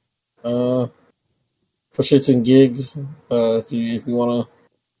like. For shits and gigs, if you wanna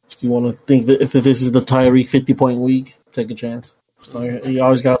think that if this is the Tyreek 50-point week, take a chance. You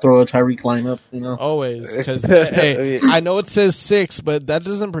always gotta throw a Tyreek lineup, you know. Always, because hey, I know it says 6, but that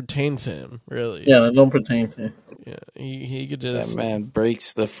doesn't pertain to him, really. Yeah, that don't pertain to him. Yeah, he could just. That man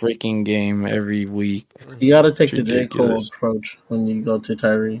breaks the freaking game every week. You gotta take the J. Cole approach when you go to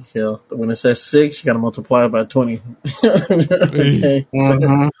Tyreek Hill. When it says 6, you gotta multiply it by 20. Okay.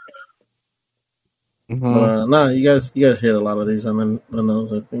 Mm-hmm. But no, you guys hit a lot of these on the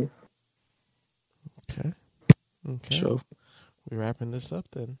nose, I think. Okay. Sure. We wrapping this up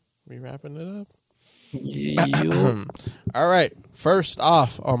then. We wrapping it up. Yeah. All right. First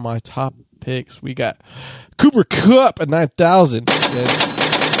off on my top picks, we got Cooper Kupp at 9,000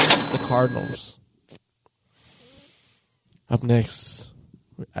 against the Cardinals. Up next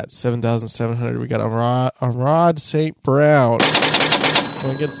at 7,700, we got Amon-Ra St. Brown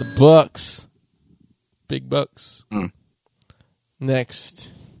going against the Bucks. Big Bucks.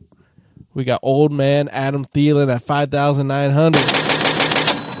 Next, we got old man Adam Thielen at 5,900.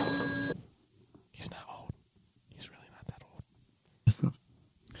 He's not old. He's really not that old.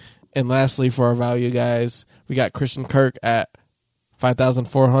 And lastly, for our value guys, we got Christian Kirk at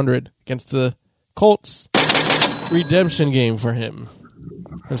 5,400 against the Colts. Redemption game for him.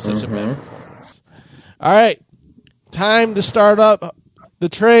 For such a bad performance. All right. Time to start up the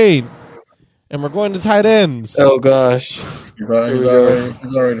trade. And we're going to tight ends. Oh, gosh. He's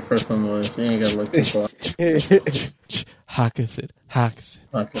already first on the list. He ain't got to look this far. Hockenson.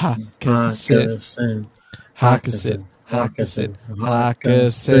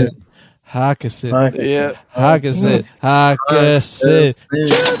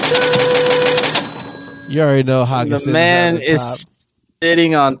 You already know Hockenson. The man is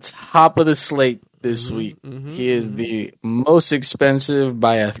sitting on top of the slate this week. He is the most expensive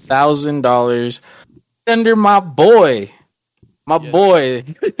by $1,000 under my boy. Boy.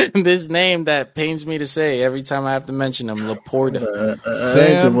 This name that pains me to say every time I have to mention him, Laporta.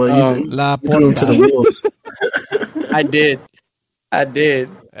 Sam Laporta. I did.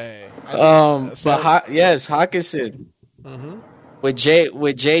 Hey, yes, Hockenson. With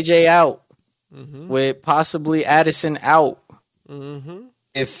JJ out. With possibly Addison out.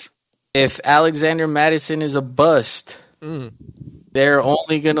 If Alexander Madison is a bust, they're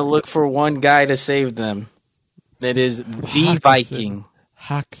only going to look for one guy to save them. That is the Viking.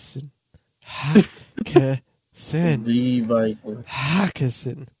 Hockenson. The Viking.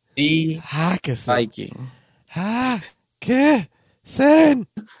 Hockenson. The Hockenson. Viking. Hockenson.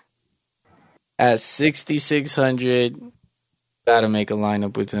 At 6,600, gotta make a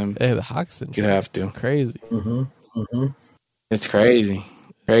lineup with him. Hey, the Hockenson. You have to. Crazy. It's crazy.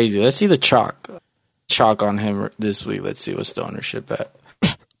 Let's see the chalk on him this week. Let's see what's the ownership at.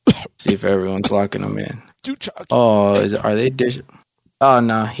 See if everyone's locking him in. Too chalky. Oh, are they Oh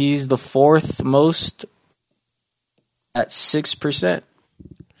no, he's the fourth most at 6%.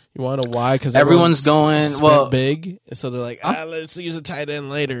 You want to know why? Because everyone's going big, so they're like, let's use a tight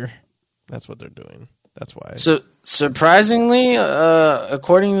end later. That's what they're doing. That's why. So surprisingly,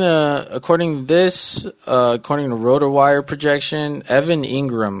 according to RotoWire projection, Evan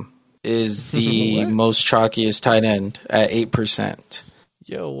Ingram is the most chalkiest tight end at 8%.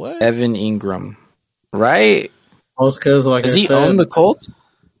 Yo, what? Evan Ingram, right? Because like does he own the Colts?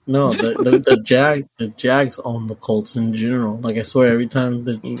 No, the Jags own the Colts in general. Like I swear, every time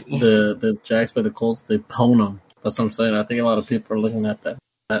the Jags play the Colts, they pwn them. That's what I'm saying. I think a lot of people are looking at that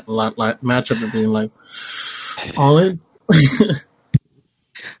matchup and being like, all in.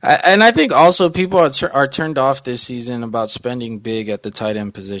 And I think also people are turned off this season about spending big at the tight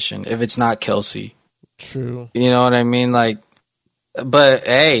end position if it's not Kelsey. True. You know what I mean? Like, but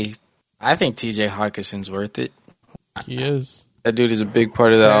hey, I think TJ Hawkinson's worth it. He is. That dude is a big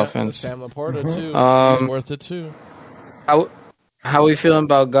part of the offense. Sam Laporta too. He's worth it too. How we feeling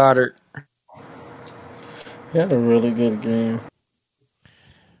about Goddard? He had a really good game.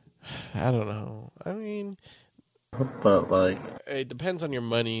 I don't know. I mean, but like, it depends on your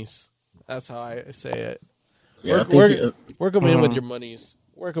monies. That's how I say it. Yeah, work them in with your monies.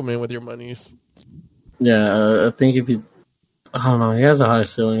 Work them in with your monies. Yeah, I think if you, I don't know, he has a high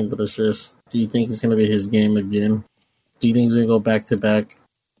ceiling, but it's just, do you think it's going to be his game again? Do you think he's going to go back-to-back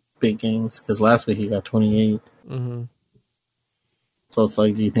big games? Because last week he got 28. Mm-hmm. So it's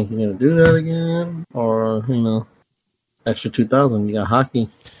like, do you think he's going to do that again? Or, extra 2,000, you got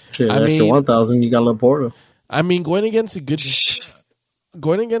hockey. Shit, extra 1,000, you got Laporta. I mean, going against a good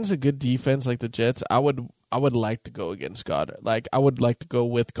defense like the Jets, I would like to go against Goddard. Like, I would like to go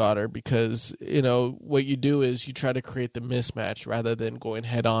with Goddard because, what you do is you try to create the mismatch rather than going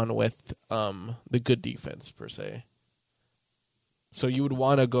head on with the good defense per se. So you would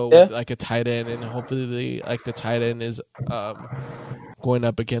want to go with like a tight end, and hopefully the tight end is going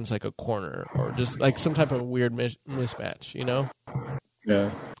up against like a corner or just like some type of weird mismatch,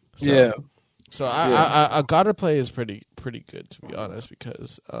 Yeah. So a Goddard play is pretty good, to be honest,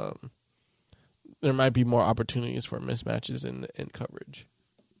 because there might be more opportunities for mismatches in coverage.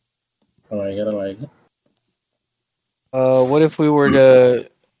 I like it. What if we were to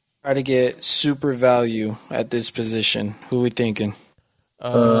try to get super value at this position? Who are we thinking?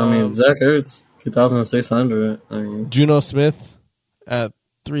 Zach Ertz, 2,600. Juno Smith at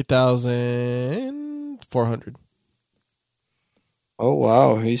 3,400. Oh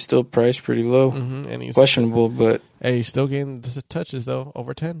wow, he's still priced pretty low. Mm-hmm. And he's questionable, but hey, he's still getting the touches though,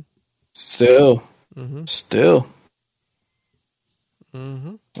 over 10. Still. Yeah,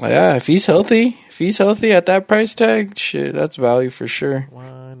 if he's healthy at that price tag, shit, that's value for sure.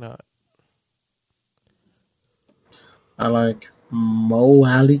 Why not? I like Mo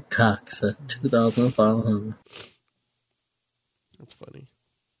Alley Cox at 2,500. That's funny.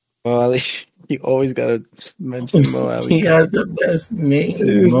 Well, you always gotta mention Mo Alley. He has the best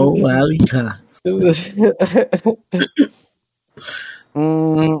name, Mo Alley Cox.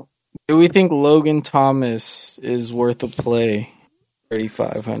 Do we think Logan Thomas is worth a play?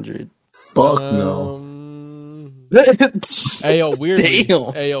 3,500. Fuck no. Hey yo, weirdly.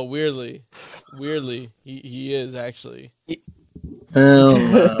 Damn. Hey yo, weirdly, he is actually. Hell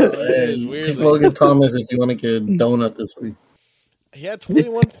no. Hey, pick Logan Thomas if you want to get a donut this week. He had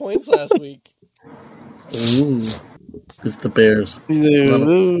 21 points last week. Ooh, it's the Bears.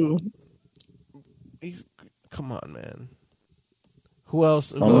 Come on, man. Who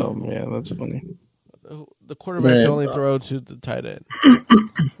else? Oh man, that's funny. The quarterback can only throw to the tight end.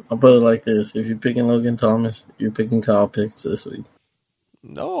 I'll put it like this: if you're picking Logan Thomas, you're picking Kyle Pitts this week.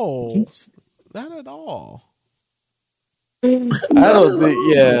 No, not at all. I don't think.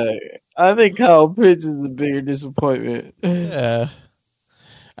 Yeah, I think Kyle Pitts is a bigger disappointment. Yeah,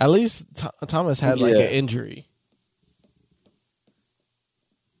 at least Thomas had like an injury.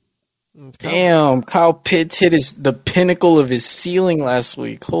 Damn, Kyle Pitts hit the pinnacle of his ceiling last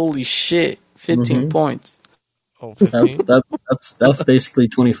week. Holy shit. 15 points. Oh, 15? That's basically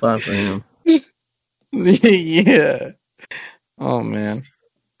 25 for him. Yeah. Oh, man.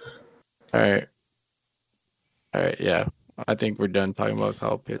 All right, yeah. I think we're done talking about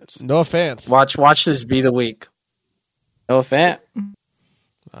Kyle Pitts. No offense. Watch this be the week. No offense. I'm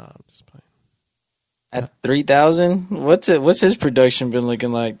just playing. At 3,000? What's his production been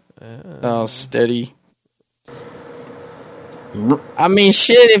looking like? Steady. I mean,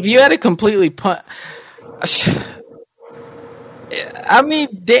 shit, if you had to completely punt... I mean,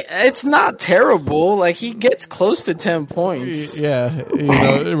 it's not terrible. Like, he gets close to 10 points. Yeah,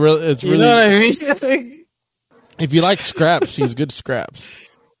 it's really... You know what I mean? If you like scraps, he's good scraps.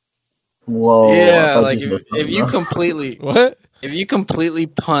 Whoa. Yeah, like, if you completely... What? If you completely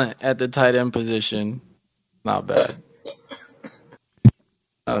punt at the tight end position, not bad.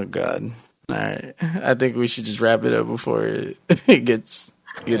 Oh, God. All right. I think we should just wrap it up before it gets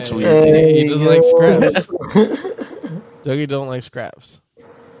weird. He doesn't like scraps. Dougie don't like scraps.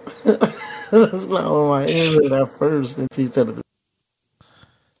 That's not what my answer at first.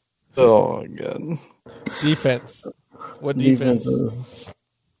 Oh, my God. Defense. What defense?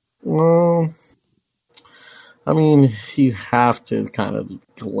 Well, I mean, you have to kind of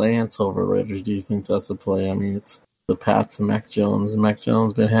glance over Raiders defense as a play. I mean, it's the Pats and Mac Jones. Mac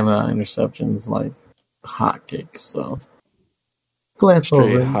Jones been handing out interceptions like hotcakes, so glance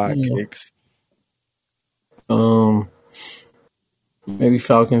Straight over. hotcakes. Maybe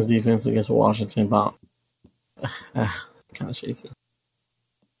Falcons defense against Washington, but kind of shaky.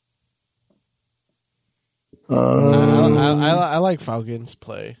 I like Falcons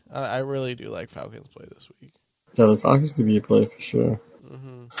play. I really do like Falcons play this week. Yeah, the Falcons could be a play for sure.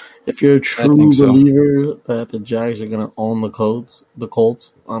 Mm-hmm. If you're a true believer that the Jags are going to own the Colts,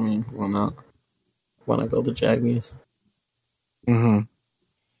 I mean, why not? Why not go the Jaggies? Mm-hmm.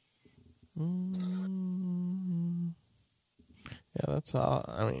 Yeah, that's all.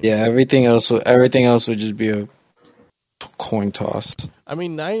 I mean, yeah, everything else would just be a coin toss. I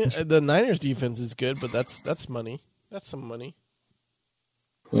mean, the Niners defense is good, but that's money. That's some money.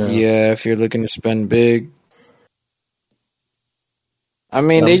 Yeah, if you're looking to spend big. I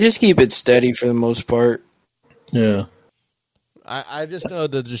mean, they just keep it steady for the most part. Yeah. I just know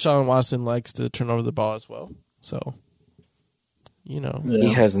that Deshaun Watson likes to turn over the ball as well. So,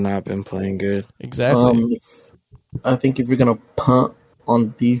 He has not been playing good. Exactly. I think if you're going to punt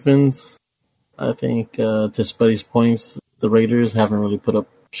on defense, I think to Spuddy's points, the Raiders haven't really put up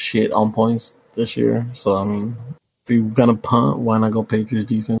shit on points this year. So, I mean, if you're going to punt, why not go Patriots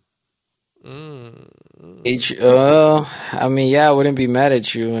defense? I mean, I wouldn't be mad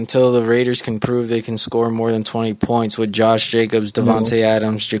at you until the Raiders can prove they can score more than 20 points with Josh Jacobs, Devontae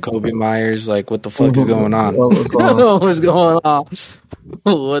Adams, Jacoby Myers. Like, what the fuck is going on? What's going on?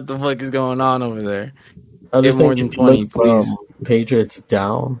 What the fuck is going on over there? I just think more than 20, please. Patriots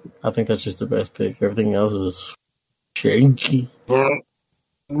down. I think that's just the best pick. Everything else is shaky.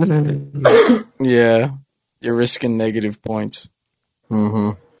 Yeah, you're risking negative points.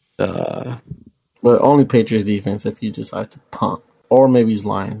 Mm-hmm. But only Patriots defense if you decide to punt. Or maybe it's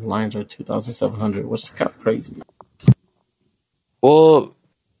Lions. Lions are 2,700, which is kind of crazy. Well,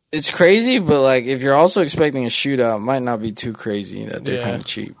 it's crazy, but like if you're also expecting a shootout, it might not be too crazy that they're kind of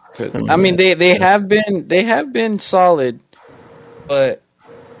cheap. I mean, they have been solid, but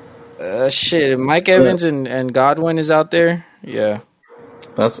shit, if Mike Evans and Godwin is out there, yeah.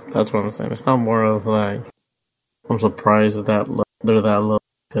 That's what I'm saying. It's not more of like I'm surprised that they're that low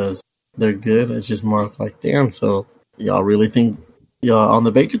because they're good. It's just more of like, damn, so y'all really think y'all on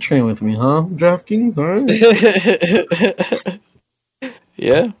the Baker train with me, huh? DraftKings, all right.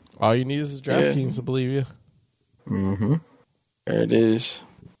 Yeah. All you need is DraftKings to believe you. Mm-hmm. There it is.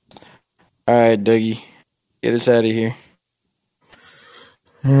 All right, Dougie. Get us out of here.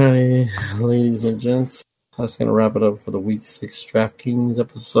 All right, ladies and gents. That's going to wrap it up for the Week 6 DraftKings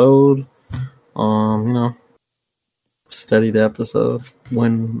episode. Study the episode,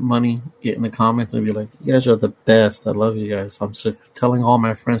 win money, get in the comments and be like, you guys are the best. I love you guys. I'm telling all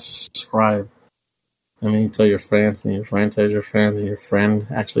my friends to subscribe. And then you tell your friends, and your friend tells your friends, and your friend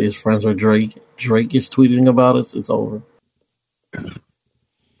actually is friends with Drake. Drake is tweeting about it. It's over.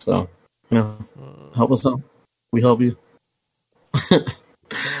 So, help us out. We help you.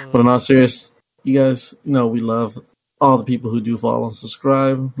 But in all serious, you guys, we love all the people who do follow and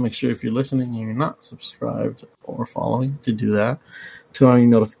subscribe. Make sure if you're listening and you're not subscribed or following to do that. Turn on your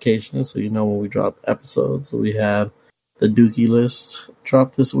notifications so you know when we drop episodes. So we had the Dookie list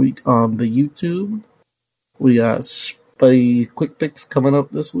drop this week on the YouTube. We got Spuddy Quick Picks coming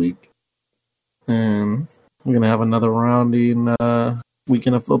up this week. And we're going to have another round in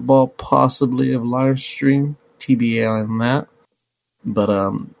Weekend of Football, possibly of live stream. TBA on that.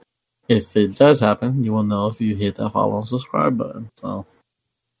 But if it does happen, you will know if you hit that follow and subscribe button. So,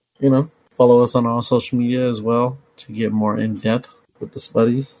 follow us on all social media as well to get more in depth with the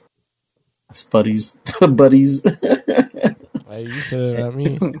Spuddies. Spuddies. The buddies. Hey, you said it, not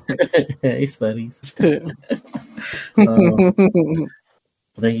me. Hey, Spuddies.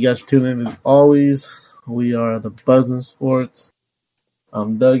 Thank you guys for tuning in as always. We are the Buzzin' Sports.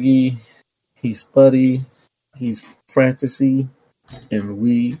 I'm Dougie. He's Spuddy. He's Francisy. And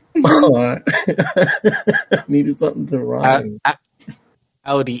we are needed something to rhyme.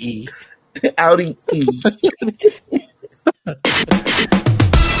 Audi E. Audi E.